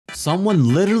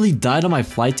Someone literally died on my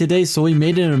flight today, so we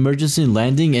made an emergency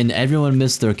landing and everyone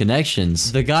missed their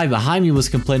connections. The guy behind me was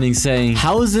complaining, saying,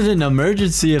 how is it an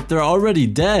emergency if they're already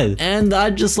dead? And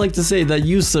I'd just like to say that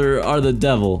you, sir, are the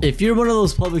devil. If you're one of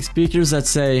those public speakers that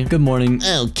say, good morning,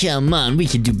 oh, come on, we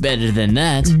can do better than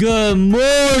that. Good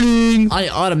morning. I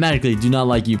automatically do not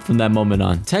like you from that moment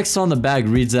on. Text on the bag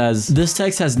reads as, this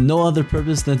text has no other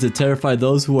purpose than to terrify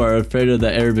those who are afraid of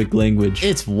the Arabic language.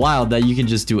 It's wild that you can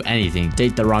just do anything.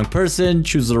 Date the wrong person,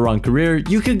 choose the wrong career.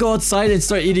 You can go outside and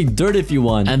start eating dirt if you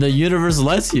want. And the universe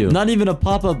lets you. Not even a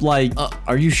pop-up like,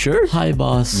 are you sure? Hi,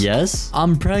 boss. Yes?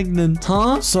 I'm pregnant.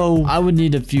 Huh? So I would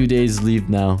need a few days leave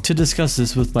now to discuss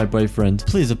this with my boyfriend.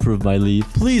 Please approve my leave.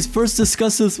 Please first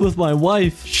discuss this with my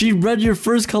wife. She read your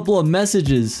first couple of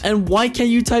messages. And why can't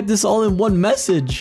you type this all in one message?